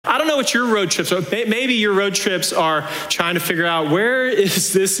I don't know what your road trips are. Maybe your road trips are trying to figure out, where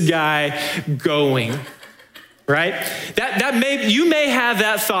is this guy going? Right? You may have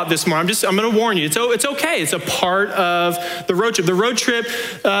that thought this morning. I'm going to warn you. It's okay. It's a part of the road trip. The road trip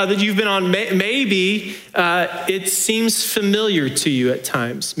that you've been on, maybe it seems familiar to you at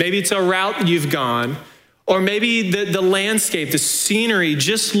times. Maybe it's a route you've gone, or maybe the landscape, the scenery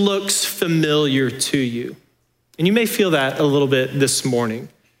just looks familiar to you. And you may feel that a little bit this morning.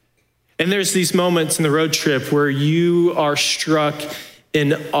 And there's these moments in the road trip where you are struck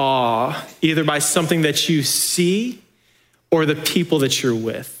in awe, either by something that you see or the people that you're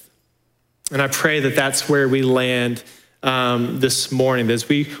with. And I pray that that's where we land this morning. As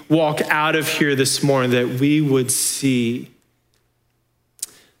we walk out of here this morning, that we would see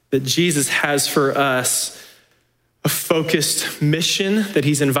that Jesus has for us a focused mission that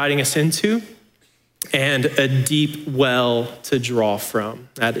he's inviting us into, and a deep well to draw from.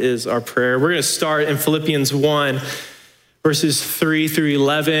 That is our prayer. We're going to start in Philippians 1, verses 3 through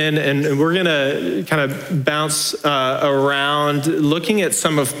 11, and we're going to kind of bounce around looking at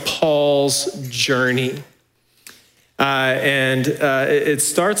some of Paul's journey. It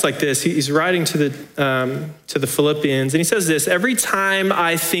starts like this. He's writing to the Philippians, and he says this: "Every time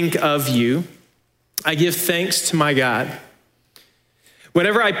I think of you, I give thanks to my God.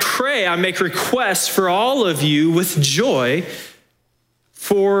 Whenever I pray, I make requests for all of you with joy,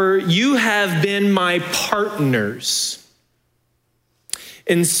 for you have been my partners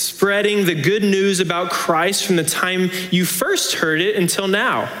in spreading the good news about Christ from the time you first heard it until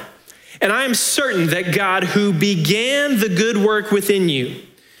now. And I am certain that God, who began the good work within you,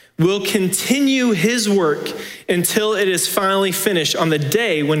 will continue his work until it is finally finished on the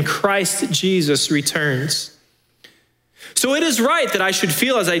day when Christ Jesus returns. So it is right that I should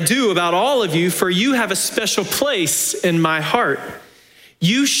feel as I do about all of you, for you have a special place in my heart.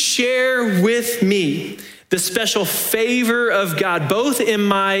 You share with me the special favor of God, both in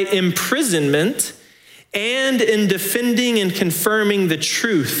my imprisonment and in defending and confirming the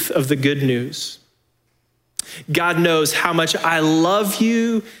truth of the good news. God knows how much I love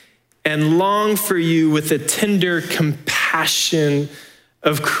you and long for you with the tender compassion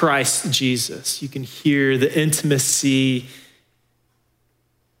of Christ Jesus." You can hear the intimacy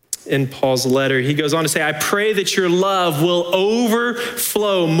in Paul's letter. He goes on to say, "I pray that your love will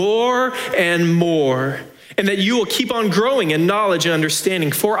overflow more and more, and that you will keep on growing in knowledge and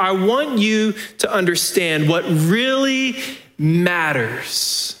understanding. For I want you to understand what really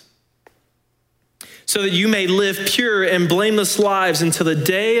matters, so that you may live pure and blameless lives until the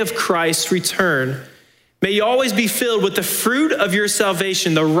day of Christ's return. May you always be filled with the fruit of your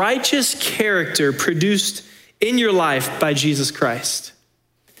salvation, the righteous character produced in your life by Jesus Christ.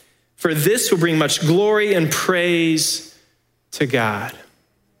 For this will bring much glory and praise to God."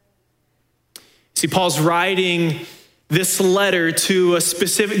 See, Paul's writing this letter to a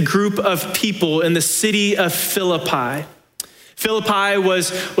specific group of people in the city of Philippi. Philippi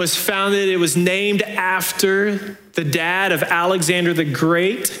was founded, it was named after the dad of Alexander the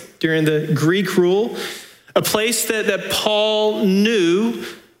Great during the Greek rule, a place that Paul knew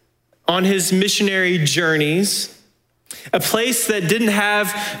on his missionary journeys, a place that didn't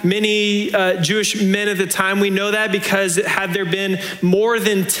have many Jewish men at the time. We know that because had there been more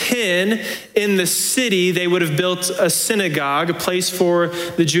than 10 in the city, they would have built a synagogue, a place for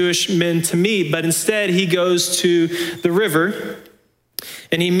the Jewish men to meet. But instead, he goes to the river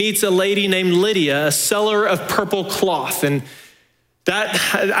and he meets a lady named Lydia, a seller of purple cloth. And that,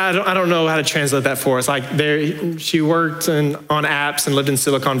 I don't know how to translate that for us. Like she worked on apps and lived in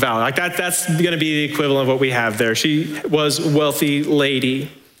Silicon Valley. Like that's going to be the equivalent of what we have there. She was a wealthy lady.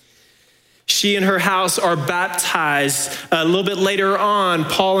 She and her house are baptized. A little bit later on,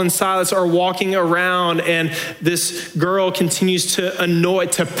 Paul and Silas are walking around, and this girl continues to annoy,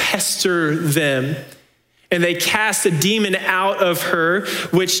 to pester them. And they cast a demon out of her,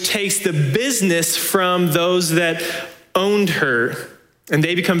 which takes the business from those that owned her. And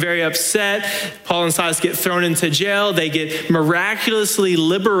they become very upset. Paul and Silas get thrown into jail. They get miraculously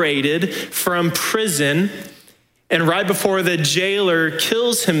liberated from prison. And right before the jailer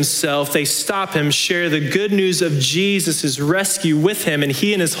kills himself, they stop him, share the good news of Jesus' rescue with him, and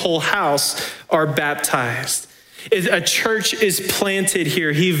he and his whole house are baptized. A church is planted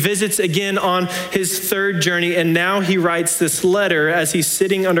here. He visits again on his third journey, and now he writes this letter as he's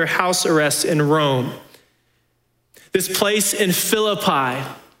sitting under house arrest in Rome. This place in Philippi,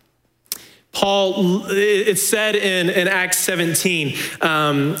 Paul, it's said in Acts 17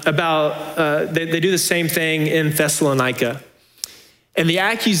 about, they do the same thing in Thessalonica. And the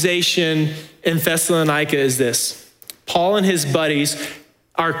accusation in Thessalonica is this: Paul and his buddies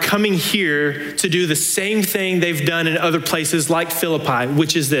are coming here to do the same thing they've done in other places like Philippi,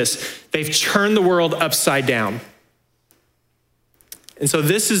 which is this: they've turned the world upside down. And so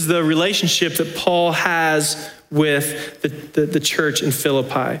this is the relationship that Paul has with the church in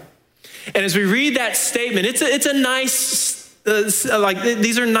Philippi. And as we read that statement, it's a nice,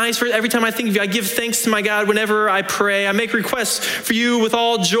 these are nice for every time I think of you. I give thanks to my God whenever I pray. I make requests for you with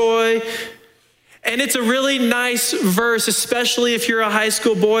all joy. And it's a really nice verse, especially if you're a high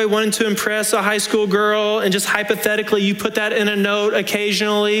school boy wanting to impress a high school girl, and just hypothetically, you put that in a note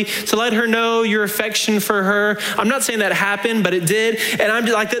occasionally to let her know your affection for her. I'm not saying that happened, but it did. And I'm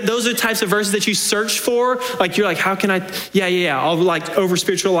like, those are the types of verses that you search for. Like, you're like, how can I, I'll like over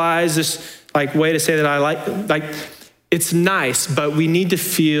spiritualize this like way to say that I like, it's nice, but we need to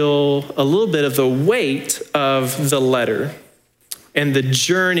feel a little bit of the weight of the letter and the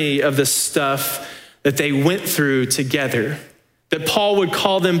journey of the stuff that they went through together, that Paul would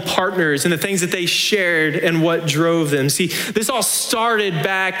call them partners, and the things that they shared and what drove them. See, this all started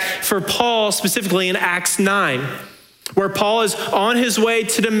back for Paul specifically in Acts 9, where Paul is on his way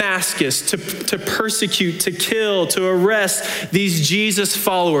to Damascus to persecute, to kill, to arrest these Jesus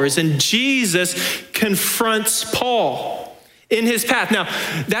followers. And Jesus confronts Paul in his path. Now,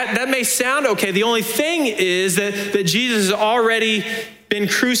 that may sound okay. The only thing is that Jesus has already been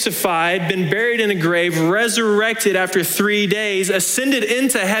crucified, been buried in a grave, resurrected after 3 days, ascended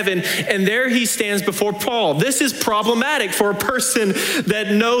into heaven, and there he stands before Paul. This is problematic for a person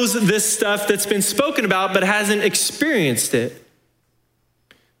that knows this stuff that's been spoken about but hasn't experienced it.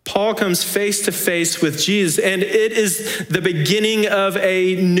 Paul comes face to face with Jesus, and it is the beginning of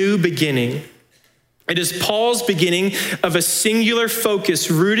a new beginning. It is Paul's beginning of a singular focus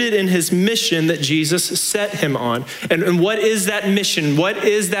rooted in his mission that Jesus set him on. And what is that mission? What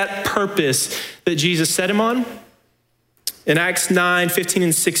is that purpose that Jesus set him on? In Acts 9, 15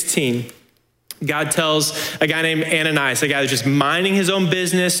 and 16, God tells a guy named Ananias, a guy that's just minding his own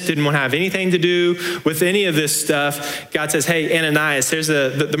business, didn't want to have anything to do with any of this stuff. God says, hey, Ananias, there's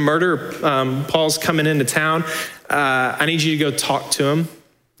the murderer. Paul's coming into town. I need you to go talk to him.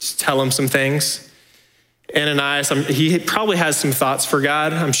 Just tell him some things. Ananias, he probably has some thoughts for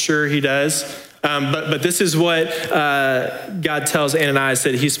God. I'm sure he does. But this is what God tells Ananias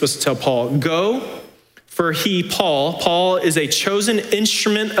that he's supposed to tell Paul. Go, for Paul is a chosen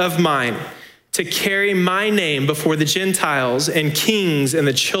instrument of mine to carry my name before the Gentiles and kings and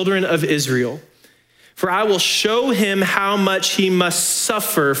the children of Israel. For I will show him how much he must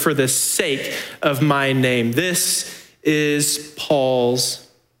suffer for the sake of my name. This is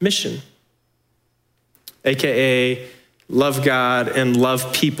Paul's mission. AKA love God and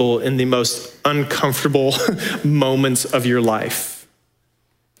love people in the most uncomfortable moments of your life.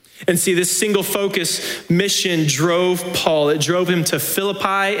 And see, this single focus mission drove Paul. It drove him to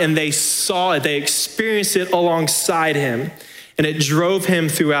Philippi, and they saw it. They experienced it alongside him, and it drove him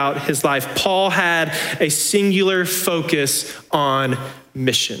throughout his life. Paul had a singular focus on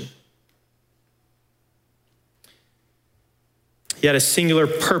mission. He had a singular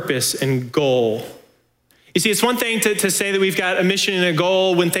purpose and goal. You see, it's one thing to say that we've got a mission and a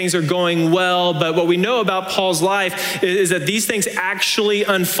goal when things are going well, but what we know about Paul's life is that these things actually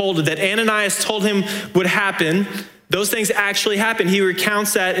unfolded, that Ananias told him would happen. Those things actually happened. He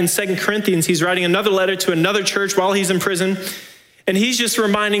recounts that in 2 Corinthians. He's writing another letter to another church while he's in prison, and he's just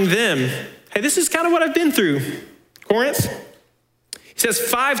reminding them, hey, this is kind of what I've been through. Corinth? He says,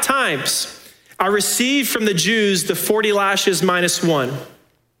 5 times I received from the Jews the 40 lashes minus 1.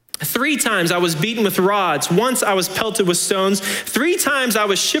 3 times I was beaten with rods. Once I was pelted with stones. 3 times I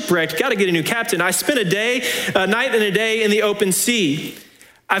was shipwrecked. Got to get a new captain. I spent a night and a day in the open sea.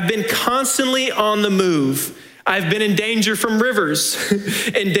 I've been constantly on the move. I've been in danger from rivers,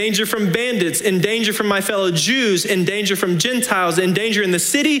 in danger from bandits, in danger from my fellow Jews, in danger from Gentiles, in danger in the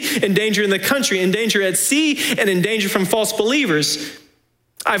city, in danger in the country, in danger at sea, and in danger from false believers.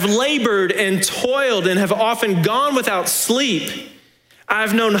 I've labored and toiled and have often gone without sleep.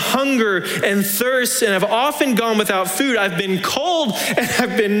 I've known hunger and thirst and have often gone without food. I've been cold and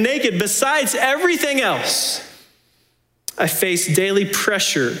I've been naked. Besides everything else, I face daily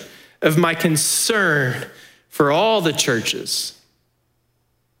pressure of my concern for all the churches.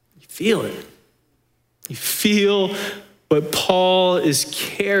 You feel it. You feel what Paul is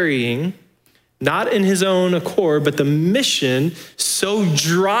carrying, not in his own accord, but the mission so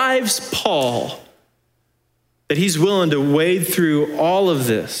drives Paul that he's willing to wade through all of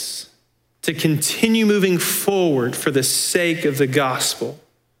this to continue moving forward for the sake of the gospel.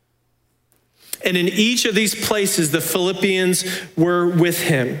 And in each of these places, the Philippians were with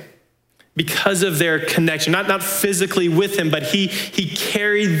him. because of their connection, not physically with him, but he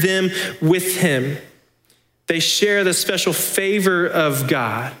carried them with him. They share the special favor of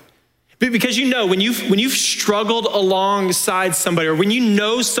God. Because when you've struggled alongside somebody, or when you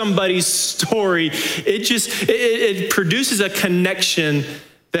know somebody's story, it produces a connection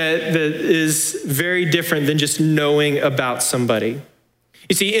that is very different than just knowing about somebody.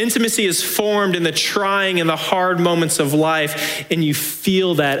 You see, intimacy is formed in the trying and the hard moments of life, and you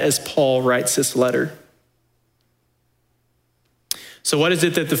feel that as Paul writes this letter. So what is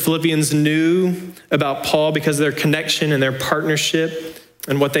it that the Philippians knew about Paul because of their connection and their partnership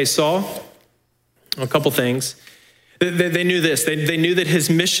and what they saw? A couple things. They knew this. They knew that his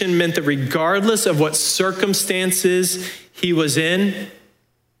mission meant that regardless of what circumstances he was in,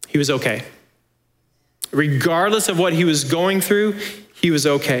 he was okay. Regardless of what he was going through, he was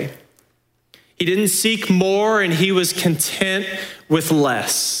okay. He didn't seek more, and he was content with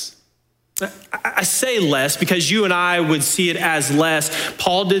less. I say less because you and I would see it as less.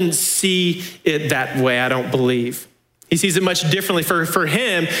 Paul didn't see it that way, I don't believe. He sees it much differently. For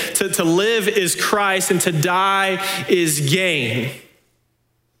him, to live is Christ and to die is gain.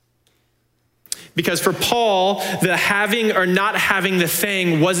 Because for Paul, the having or not having the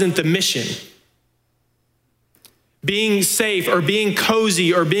thing wasn't the mission. Being safe or being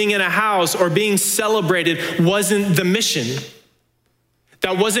cozy or being in a house or being celebrated wasn't the mission.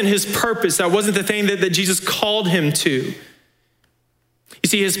 That wasn't his purpose. That wasn't the thing that Jesus called him to. You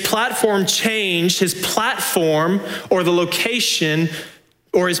see, his platform changed. His platform or the location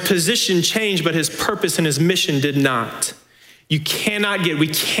or his position changed, but his purpose and his mission did not. We cannot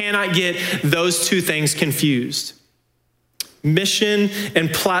get those two things confused. Mission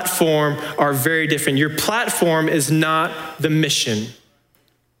and platform are very different. Your platform is not the mission.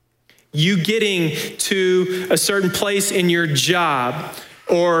 You getting to a certain place in your job,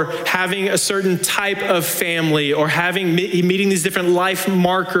 or having a certain type of family, or meeting these different life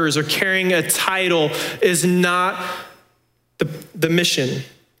markers, or carrying a title is not the mission.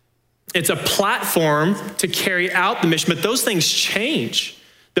 It's a platform to carry out the mission, but those things change.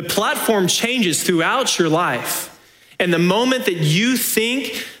 The platform changes throughout your life. And the moment that you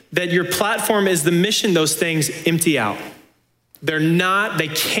think that your platform is the mission, those things empty out. They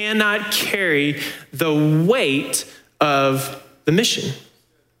cannot carry the weight of the mission,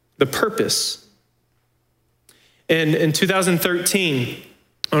 the purpose. And in 2013,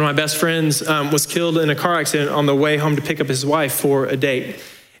 one of my best friends was killed in a car accident on the way home to pick up his wife for a date.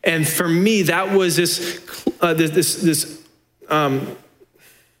 And for me, that was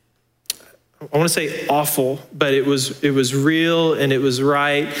I want to say awful, but it was real and it was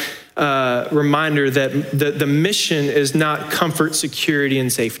right. Reminder that the mission is not comfort, security,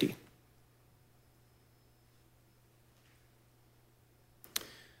 and safety.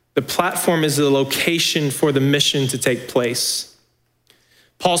 The platform is the location for the mission to take place.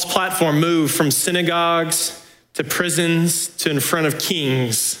 Paul's platform moved from synagogues to prisons to in front of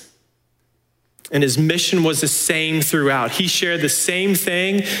kings. And his mission was the same throughout. He shared the same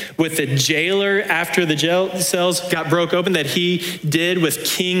thing with the jailer after the jail cells got broke open that he did with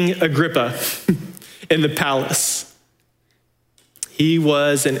King Agrippa in the palace. He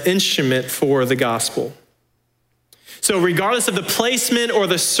was an instrument for the gospel. So regardless of the placement or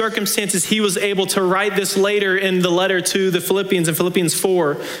the circumstances, he was able to write this later in the letter to the Philippians in Philippians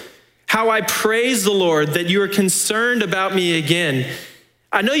 4. How I praise the Lord that you are concerned about me again.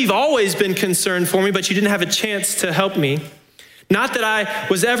 I know you've always been concerned for me, but you didn't have a chance to help me. Not that I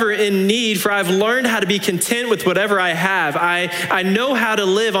was ever in need, for I've learned how to be content with whatever I have. I know how to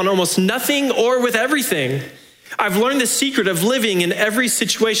live on almost nothing or with everything. I've learned the secret of living in every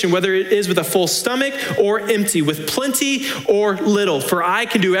situation, whether it is with a full stomach or empty, with plenty or little, for I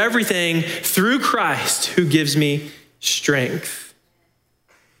can do everything through Christ who gives me strength.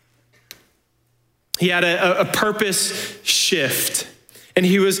 He had a purpose shift. And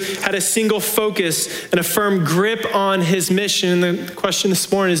he had a single focus and a firm grip on his mission. And the question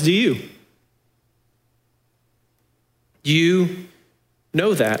this morning is, do you? Do you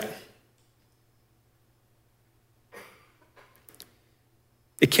know that?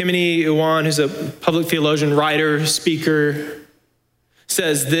 Ekemini Uwan, who's a public theologian, writer, speaker,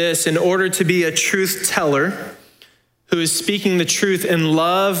 says this: in order to be a truth teller who is speaking the truth in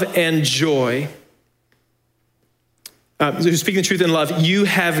love and joy, who's speaking the truth in love, you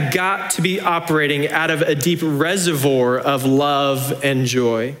have got to be operating out of a deep reservoir of love and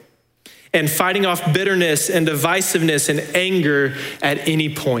joy and fighting off bitterness and divisiveness and anger at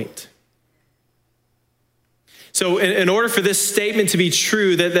any point. So in order for this statement to be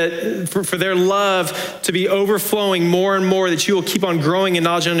true, for their love to be overflowing more and more, that you will keep on growing in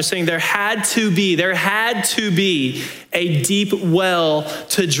knowledge and understanding, there had to be a deep well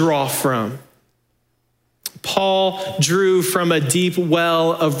to draw from. Paul drew from a deep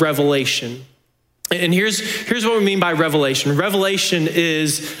well of revelation. And here's what we mean by revelation. Revelation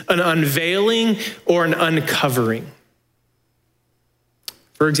is an unveiling or an uncovering.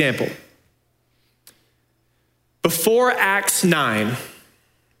 For example, before Acts 9,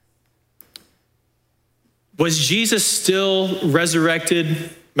 was Jesus still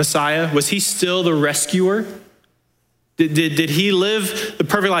resurrected Messiah? Was he still the rescuer? Did he live the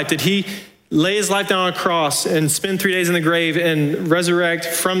perfect life? Did he lay his life down on a cross and spend 3 days in the grave and resurrect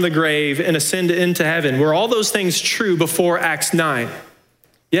from the grave and ascend into heaven? Were all those things true before Acts 9?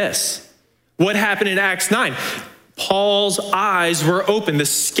 Yes. What happened in Acts 9? Paul's eyes were open. The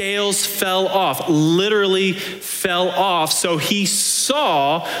scales fell off, literally fell off. So he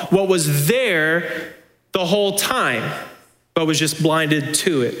saw what was there the whole time, but was just blinded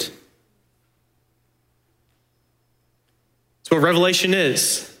to it. That's what revelation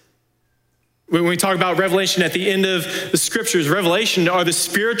is. When we talk about revelation at the end of the scriptures, revelation are the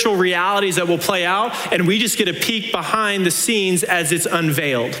spiritual realities that will play out, and we just get a peek behind the scenes as it's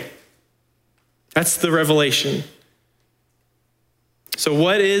unveiled. That's the revelation. So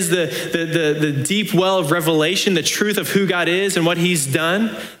what is the deep well of revelation, the truth of who God is and what he's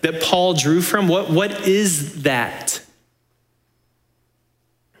done that Paul drew from? What is that?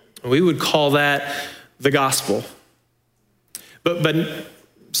 We would call that the gospel. But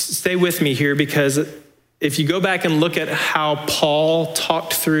stay with me here, because if you go back and look at how Paul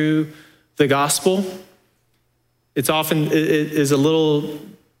talked through the gospel, it is a little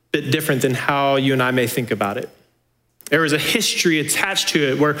bit different than how you and I may think about it. There is a history attached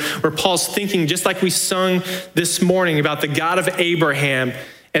to it where Paul's thinking, just like we sung this morning, about the God of Abraham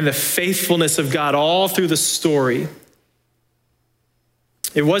and the faithfulness of God all through the story.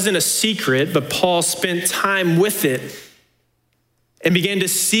 It wasn't a secret, but Paul spent time with it and began to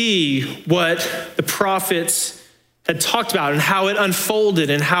see what the prophets had talked about and how it unfolded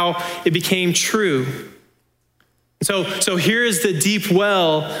and how it became true. So here is the deep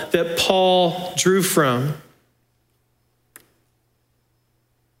well that Paul drew from.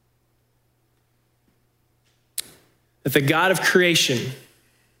 That the God of creation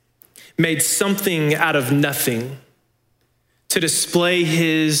made something out of nothing to display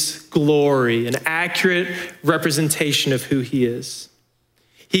his glory, an accurate representation of who he is.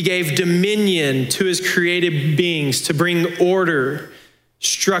 He gave dominion to his created beings to bring order,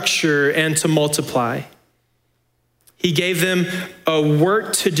 structure, and to multiply. He gave them a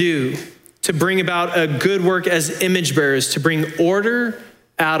work to do, to bring about a good work as image bearers, to bring order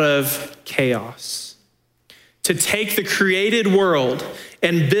out of chaos. To take the created world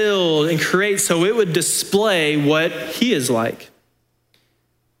and build and create so it would display what he is like.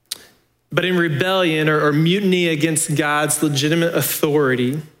 But in rebellion or mutiny against God's legitimate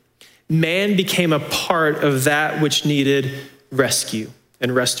authority, man became a part of that which needed rescue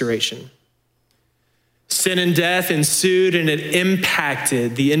and restoration. Sin and death ensued, and it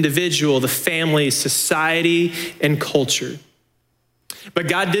impacted the individual, the family, society, and culture. But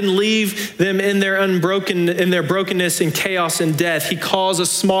God didn't leave them in their brokenness and chaos and death. He calls a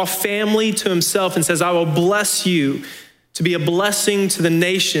small family to himself and says, I will bless you to be a blessing to the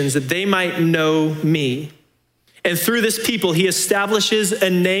nations that they might know me. And through this people, he establishes a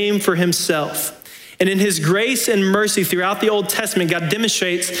name for himself. And in his grace and mercy throughout the Old Testament, God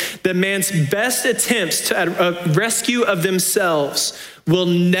demonstrates that man's best attempts to a rescue of themselves will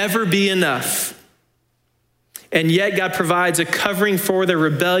never be enough. And yet God provides a covering for their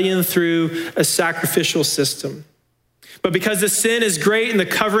rebellion through a sacrificial system. But because the sin is great and the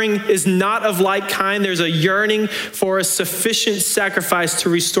covering is not of like kind, there's a yearning for a sufficient sacrifice to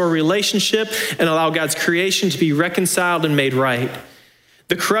restore relationship and allow God's creation to be reconciled and made right.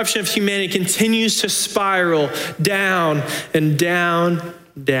 The corruption of humanity continues to spiral down and down,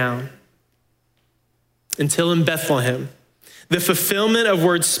 down, until in Bethlehem, the fulfillment of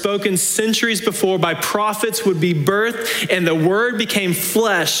words spoken centuries before by prophets would be birthed, and the word became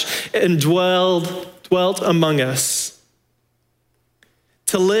flesh and dwelt among us.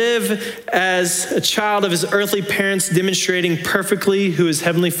 To live as a child of his earthly parents, demonstrating perfectly who his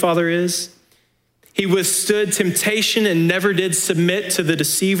heavenly Father is. He withstood temptation and never did submit to the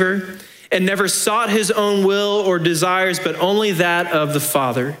deceiver, and never sought his own will or desires, but only that of the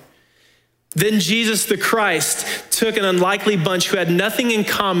Father. Then Jesus the Christ took an unlikely bunch who had nothing in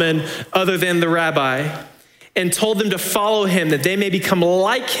common other than the rabbi, and told them to follow him that they may become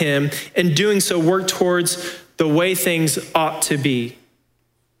like him, and doing so work towards the way things ought to be.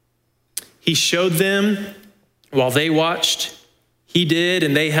 He showed them while they watched. He did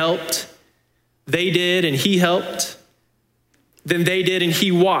and they helped. They did and he helped. Then they did and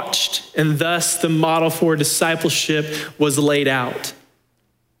he watched. And thus the model for discipleship was laid out.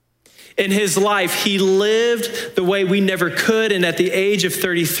 In his life, he lived the way we never could. And at the age of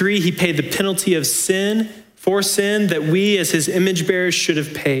 33, he paid the penalty of sin that we as his image bearers should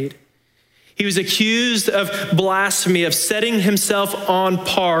have paid. He was accused of blasphemy, of setting himself on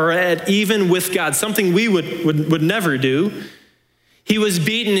par at even with God, something we would never do. He was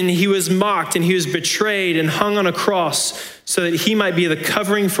beaten and he was mocked and he was betrayed and hung on a cross so that he might be the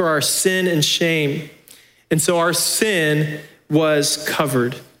covering for our sin and shame. And so our sin was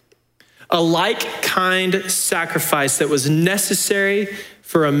covered. A like kind sacrifice that was necessary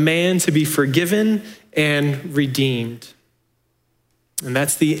for a man to be forgiven and redeemed. And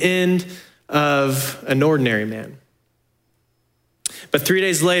that's the end of an ordinary man. But 3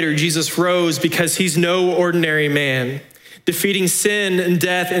 days later, Jesus rose because he's no ordinary man, defeating sin and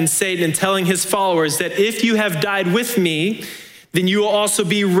death and Satan and telling his followers that if you have died with me, then you will also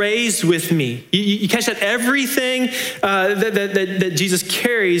be raised with me. You catch that? Everything that Jesus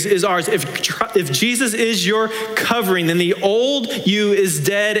carries is ours. If Jesus is your covering, then the old you is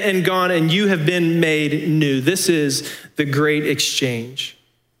dead and gone and you have been made new. This is the great exchange.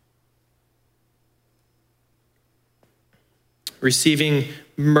 Receiving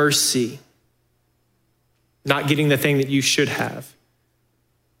mercy, not getting the thing that you should have.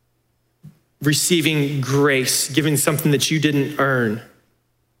 Receiving grace, giving something that you didn't earn.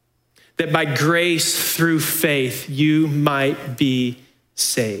 That by grace through faith, you might be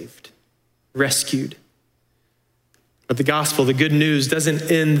saved, rescued. But the gospel, the good news, doesn't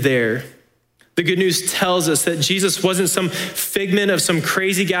end there. The good news tells us that Jesus wasn't some figment of some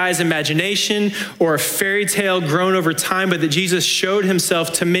crazy guy's imagination or a fairy tale grown over time, but that Jesus showed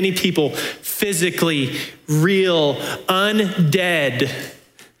himself to many people physically, real, undead,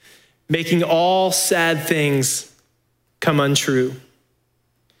 making all sad things come untrue.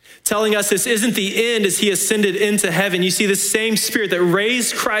 Telling us this isn't the end as he ascended into heaven. You see, the same spirit that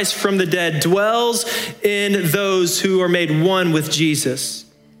raised Christ from the dead dwells in those who are made one with Jesus.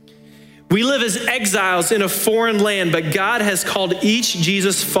 We live as exiles in a foreign land, but God has called each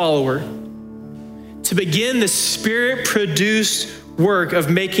Jesus follower to begin the spirit-produced work of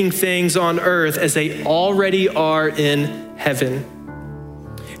making things on earth as they already are in heaven.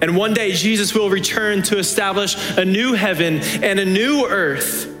 And one day Jesus will return to establish a new heaven and a new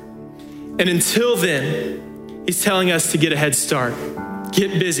earth. And until then, he's telling us to get a head start.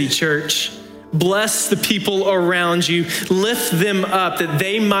 Get busy, church. Bless the people around you. Lift them up that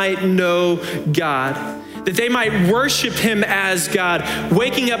they might know God, that they might worship him as God,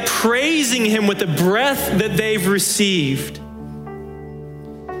 waking up praising him with the breath that they've received,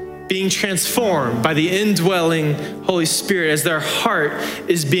 being transformed by the indwelling Holy Spirit as their heart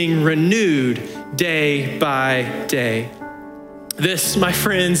is being renewed day by day. This, my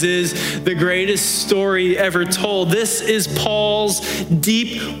friends, is the greatest story ever told. This is Paul's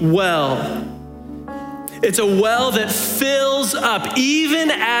deep well. It's a well that fills up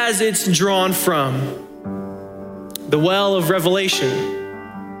even as it's drawn from. The well of revelation,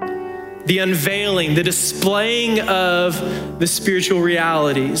 the unveiling, the displaying of the spiritual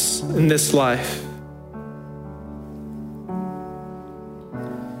realities in this life.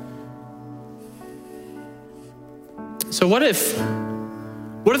 So what if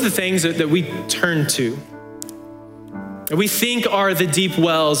the things that we turn to, that we think are the deep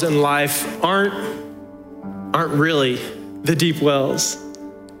wells in life aren't really the deep wells?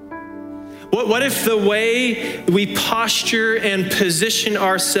 What if the way we posture and position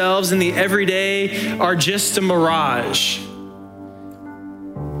ourselves in the everyday are just a mirage?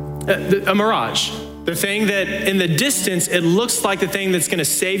 A mirage. The thing that in the distance, it looks like the thing that's gonna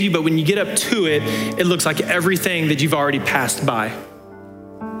save you, but when you get up to it, it looks like everything that you've already passed by.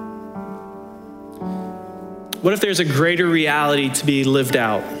 What if there's a greater reality to be lived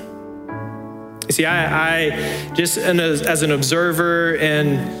out? You see, I just as an observer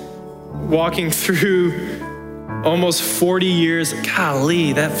and walking through almost 40 years,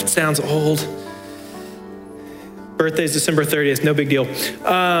 golly, that sounds old. Birthday's December 30th, no big deal.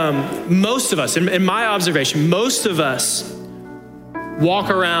 Most of us, in my observation, most of us walk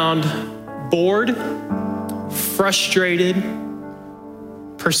around bored, frustrated,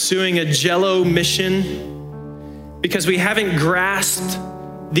 pursuing a jello mission because we haven't grasped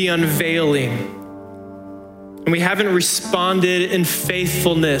the unveiling. And we haven't responded in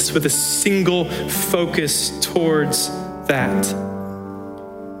faithfulness with a single focus towards that.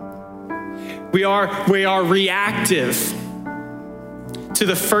 We are reactive to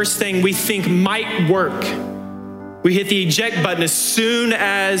the first thing we think might work. We hit the eject button as soon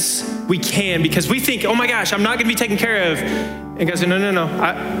as we can because we think, oh my gosh, I'm not gonna be taken care of. And God said,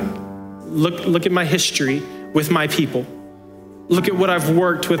 no. Look at my history with my people. Look at what I've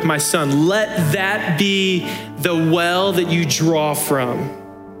worked with my son. Let that be the well that you draw from.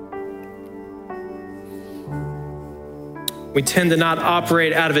 We tend to not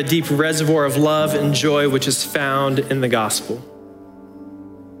operate out of a deep reservoir of love and joy, which is found in the gospel.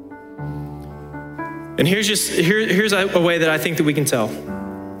 And here's a way that I think that we can tell.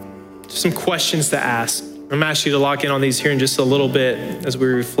 Just some questions to ask. I'm gonna ask you to lock in on these here in just a little bit as we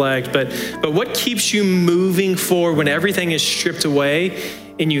reflect. But what keeps you moving forward when everything is stripped away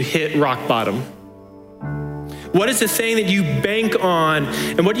and you hit rock bottom? What is the thing that you bank on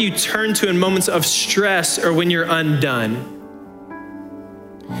and what do you turn to in moments of stress or when you're undone?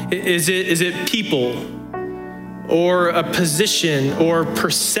 Is it people or a position or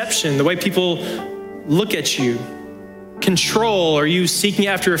perception, the way people look at you? Control? Are you seeking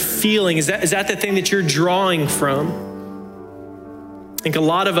after a feeling? Is that the thing that you're drawing from? I think a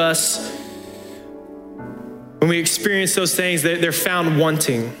lot of us, when we experience those things, they're found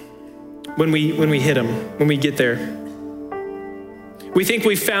wanting when we hit them, when we get there. We think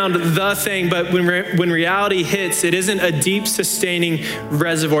we found the thing, but when reality hits, it isn't a deep, sustaining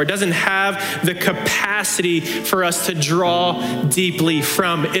reservoir. It doesn't have the capacity for us to draw deeply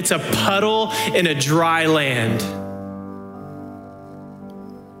from. It's a puddle in a dry land.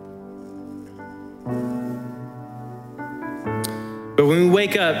 But when we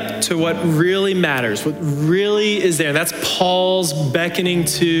wake up to what really matters, what really is there, that's Paul's beckoning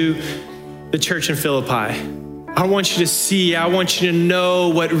to the church in Philippi. I want you to see, I want you to know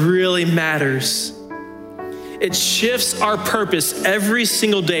what really matters. It shifts our purpose every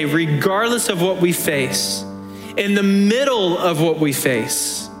single day, regardless of what we face, in the middle of what we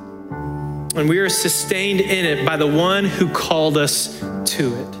face. And we are sustained in it by the one who called us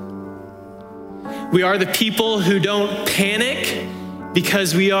to it. We are the people who don't panic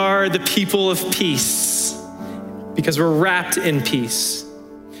because we are the people of peace, because we're wrapped in peace.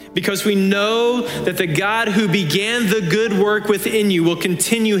 Because we know that the God who began the good work within you will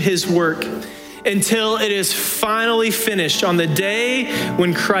continue his work until it is finally finished on the day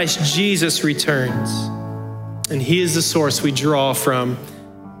when Christ Jesus returns. And he is the source we draw from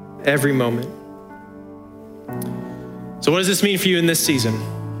every moment. So what does this mean for you in this season?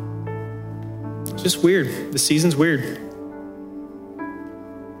 It's just weird. The season's weird.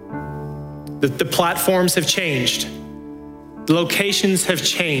 The platforms have changed. The locations have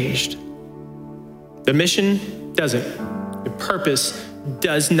changed. The mission doesn't. The purpose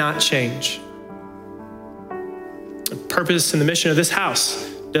does not change. The purpose and the mission of this house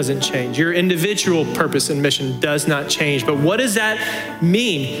doesn't change. Your individual purpose and mission does not change. But what does that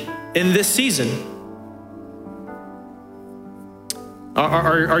mean in this season?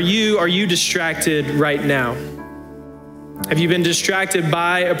 Are you distracted right now? Have you been distracted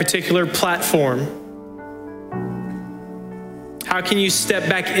by a particular platform? How can you step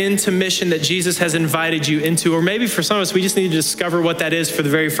back into mission that Jesus has invited you into? Or maybe for some of us, we just need to discover what that is for the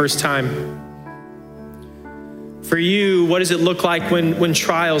very first time. For you, what does it look like when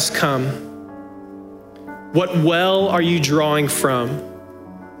trials come? What well are you drawing from?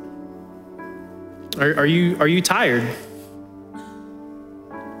 Are you tired?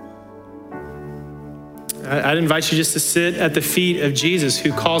 I'd invite you just to sit at the feet of Jesus,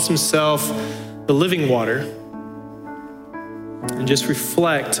 who calls himself the living water, and just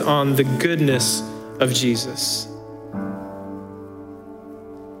reflect on the goodness of Jesus.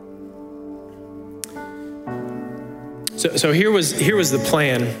 So here was the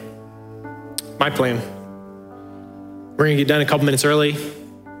plan, my plan. We're gonna get done a couple minutes early,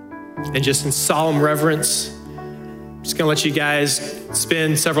 and just in solemn reverence, I'm just gonna let you guys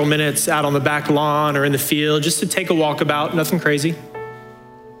spend several minutes out on the back lawn or in the field just to take a walkabout, nothing crazy.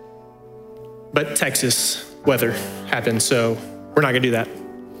 But Texas weather happened, so we're not gonna do that.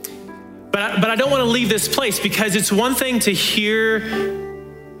 But I don't wanna leave this place, because it's one thing to hear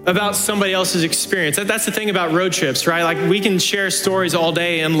about somebody else's experience. That's the thing about road trips, right? Like, we can share stories all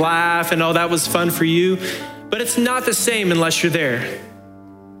day and laugh and, oh, that was fun for you, but it's not the same unless you're there.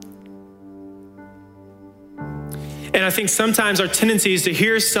 And I think sometimes our tendency is to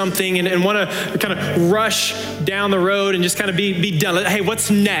hear something and want to kind of rush down the road and just kind of be done. Hey, what's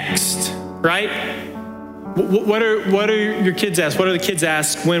next, right? What are your kids ask? What do the kids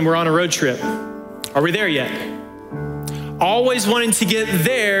ask when we're on a road trip? Are we there yet? Always wanting to get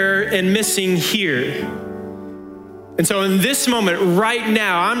there and missing here. And so in this moment, right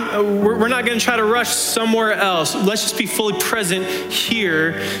now, we're not going to try to rush somewhere else. Let's just be fully present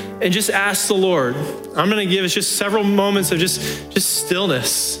here and just ask the Lord. I'm going to give us just several moments of just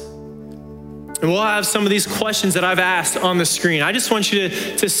stillness. And we'll have some of these questions that I've asked on the screen. I just want you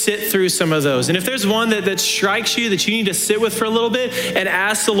to sit through some of those. And if there's one that strikes you that you need to sit with for a little bit and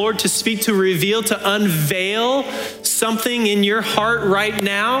ask the Lord to speak, to reveal, to unveil something in your heart right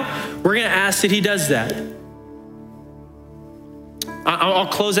now, we're going to ask that he does that. I'll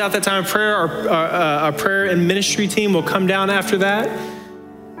close out that time of prayer. Our prayer and ministry team will come down after that.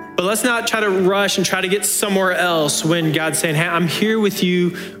 But let's not try to rush and try to get somewhere else when God's saying, hey, I'm here with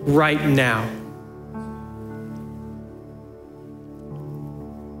you right now.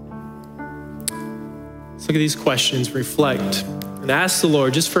 Let's look at these questions, reflect, and ask the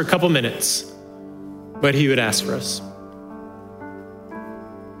Lord just for a couple minutes what he would ask for us.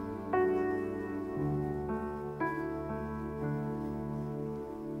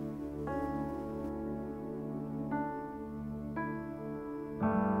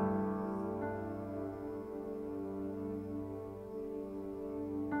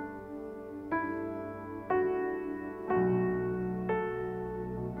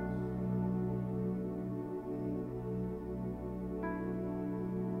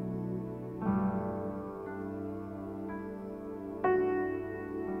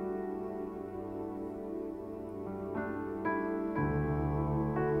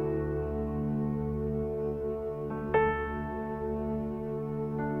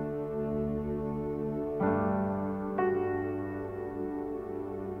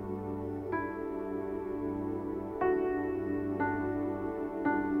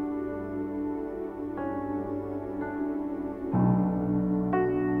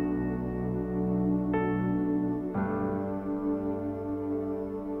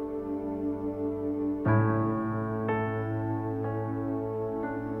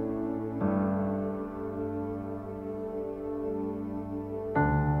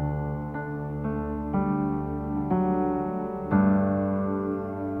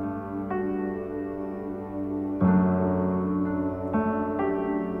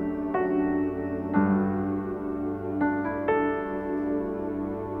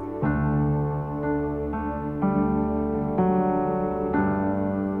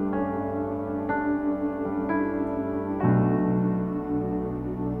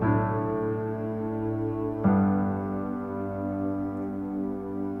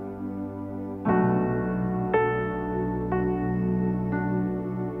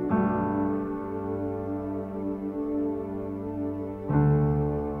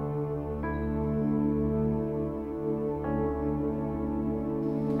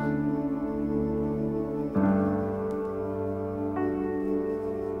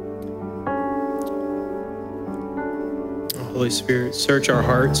 Holy Spirit, search our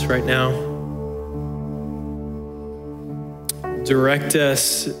hearts right now. Direct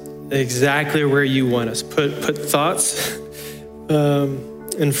us exactly where you want us. Put thoughts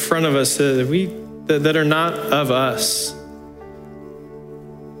in front of us that are not of us.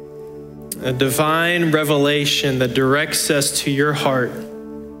 A divine revelation that directs us to your heart.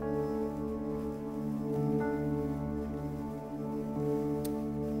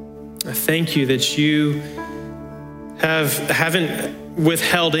 I thank you that you haven't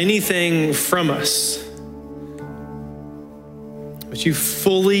withheld anything from us, but you've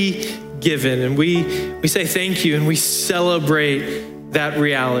fully given. And we say thank you and we celebrate that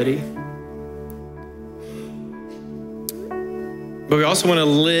reality. But we also want to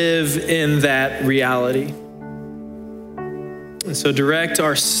live in that reality. And so direct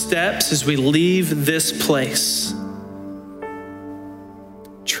our steps as we leave this place.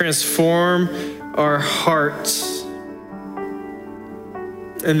 Transform our hearts.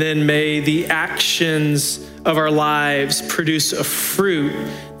 And then may the actions of our lives produce a fruit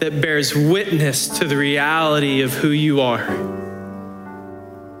that bears witness to the reality of who you are.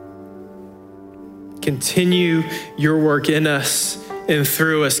 Continue your work in us and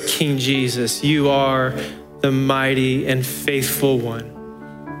through us, King Jesus. You are the mighty and faithful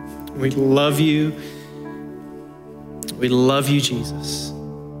one. We love you. We love you, Jesus.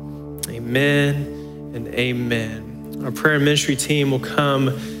 Amen and amen. Our prayer and ministry team will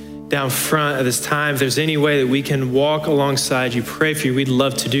come down front at this time. If there's any way that we can walk alongside you, pray for you, we'd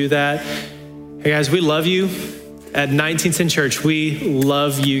love to do that. Hey guys, we love you. At 1910 Church, we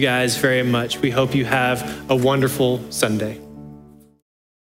love you guys very much. We hope you have a wonderful Sunday.